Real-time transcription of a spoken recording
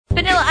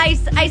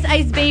Ice, Ice,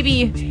 Ice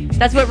Baby.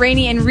 That's what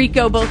Raini and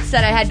Rico both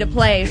said I had to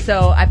play,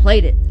 so I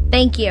played it.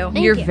 Thank you.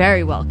 You're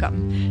very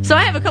welcome. So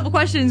I have a couple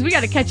questions. We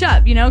got to catch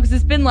up, because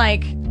it's been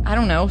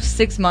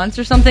 6 months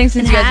or something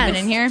since you guys have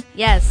been in here.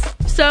 Yes.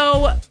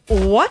 So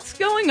what's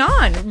going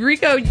on?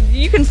 Rico,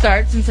 you can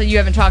start since you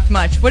haven't talked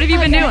much. What have you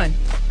been doing?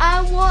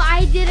 Well,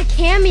 I did a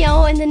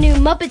cameo in the new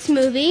Muppets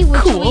movie,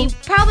 which will be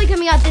probably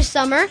coming out this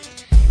summer.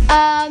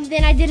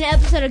 Then I did an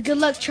episode of Good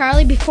Luck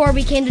Charlie before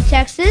we came to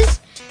Texas.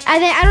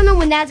 And then I don't know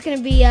when that's going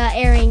to be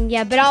airing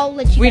yet, but I'll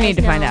let you guys know. We need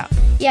to find out.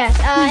 Yes,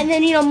 and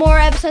then, more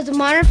episodes of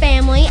Modern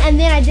Family. And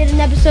then I did an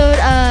episode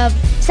of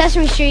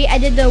Sesame Street. I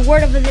did the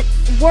word of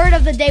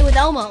the day with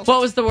Elmo. What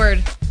was the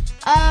word?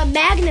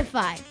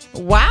 Magnify.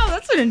 Wow,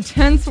 that's an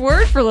intense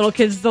word for little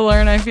kids to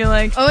learn, I feel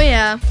like. Oh,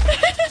 yeah.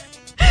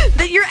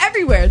 That you're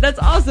everywhere. That's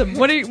awesome.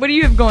 What do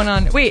you have going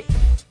on? Wait,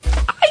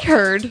 I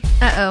heard.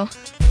 Uh-oh.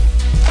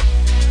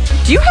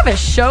 Do you have a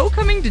show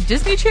coming to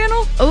Disney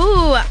Channel?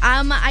 Ooh,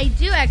 I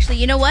do actually.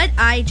 You know what?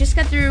 I just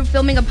got through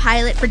filming a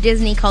pilot for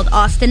Disney called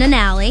Austin and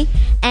Ally,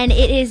 and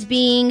it is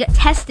being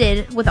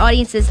tested with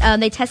audiences.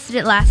 They tested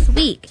it last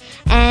week,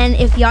 and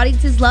if the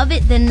audiences love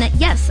it, then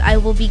yes, I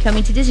will be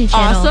coming to Disney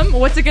Channel. Awesome.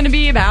 What's it going to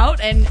be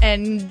about?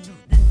 And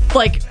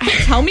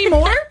tell me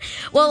more.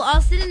 Well,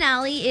 Austin and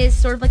Ally is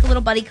sort of like a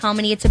little buddy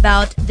comedy. It's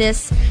about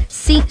this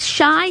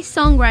shy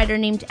songwriter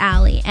named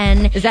Allie.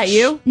 And is that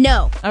you?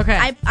 No.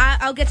 Okay.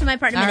 I'll get to my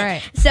part in a minute. All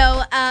right.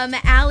 So,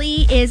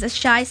 Allie is a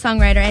shy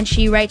songwriter, and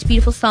she writes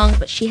beautiful songs,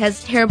 but she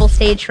has terrible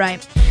stage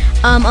fright.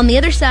 On the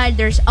other side,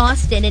 there's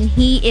Austin, and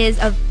he is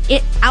an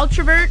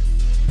outrovert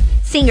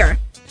singer.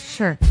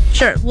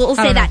 Sure. We'll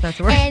say that. That's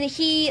a word. And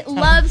he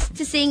loves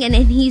to sing, and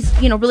he's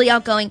really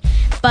outgoing,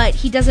 but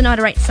he doesn't know how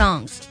to write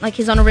songs, like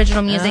his own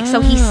original music.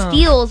 So he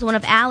steals one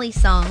of Allie's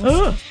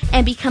songs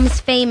and becomes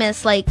famous,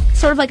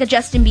 sort of like a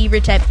Justin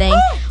Bieber type thing.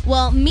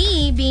 Well,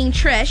 me being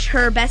Trish,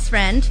 her best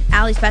friend,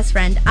 Allie's best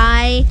friend,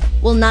 I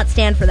will not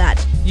stand for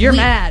that. You're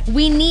mad.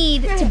 We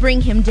need to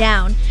bring him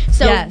down.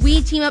 So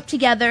we team up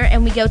together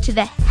and we go to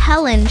the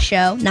Helen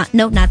show. Not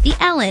the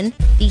Ellen,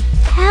 the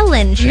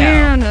Helen show.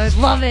 Yeah, I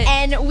love it.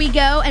 And we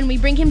go and we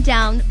bring him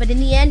down. But in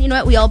the end, you know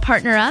what? We all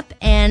partner up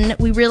and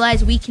we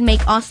realize we can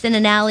make Austin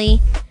and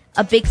Allie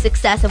a big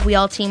success if we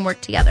all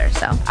teamwork together.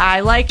 So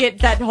I like it.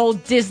 That whole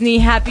Disney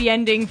happy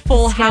ending,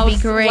 Full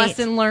House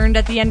lesson learned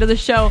at the end of the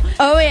show.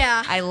 Oh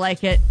yeah, I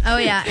like it. Oh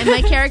yeah, and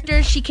my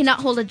character, she cannot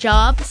hold a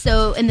job.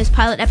 So in this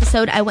pilot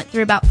episode, I went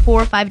through about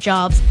 4 or 5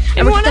 jobs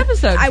in one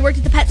episode. I worked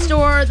at the pet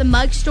store, the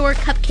mug store,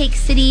 Cupcake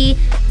City.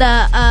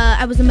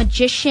 I was a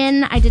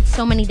magician. I did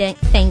so many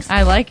things.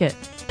 I like it.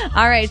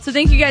 All right, so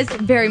thank you guys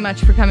very much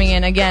for coming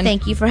in again.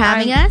 Thank you for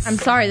having us. I'm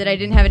sorry that I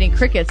didn't have any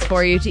crickets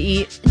for you to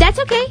eat. That's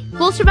okay.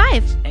 We'll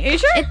survive. Are you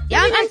sure?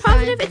 I'm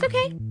positive it's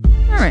okay.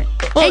 All right.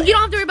 Well, and you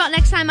don't have to worry about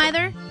next time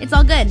either. It's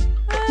all good.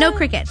 No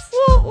crickets.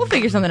 We'll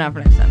figure something out for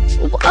next time.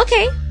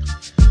 Okay.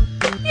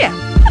 Yeah.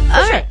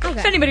 All right. Okay.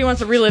 If anybody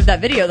wants to relive that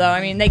video, though, I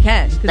mean, they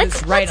can.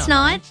 Let's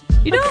not.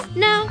 You don't?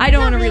 No. I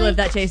don't want to relive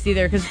that taste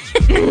either because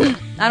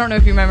I don't know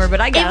if you remember, but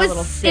I got a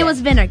little sick. It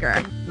was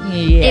vinegar.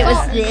 Yeah. It was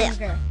salt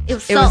vinegar. vinegar. It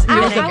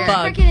was a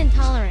bug. Freaking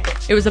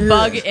intolerant. It was a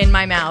bug in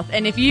my mouth.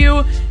 And if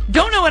you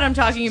don't know what I'm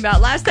talking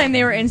about, last time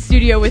they were in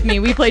studio with me,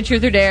 we played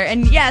Truth or Dare,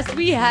 and yes,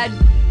 we had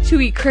to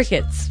eat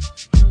crickets.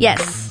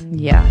 Yes.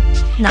 Yeah.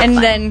 Not fun.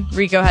 Then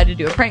Rico had to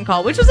do a prank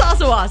call, which was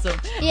also awesome.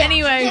 Yeah.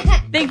 Anyway,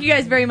 thank you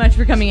guys very much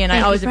for coming in.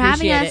 I always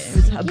appreciate it. It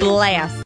was a blast.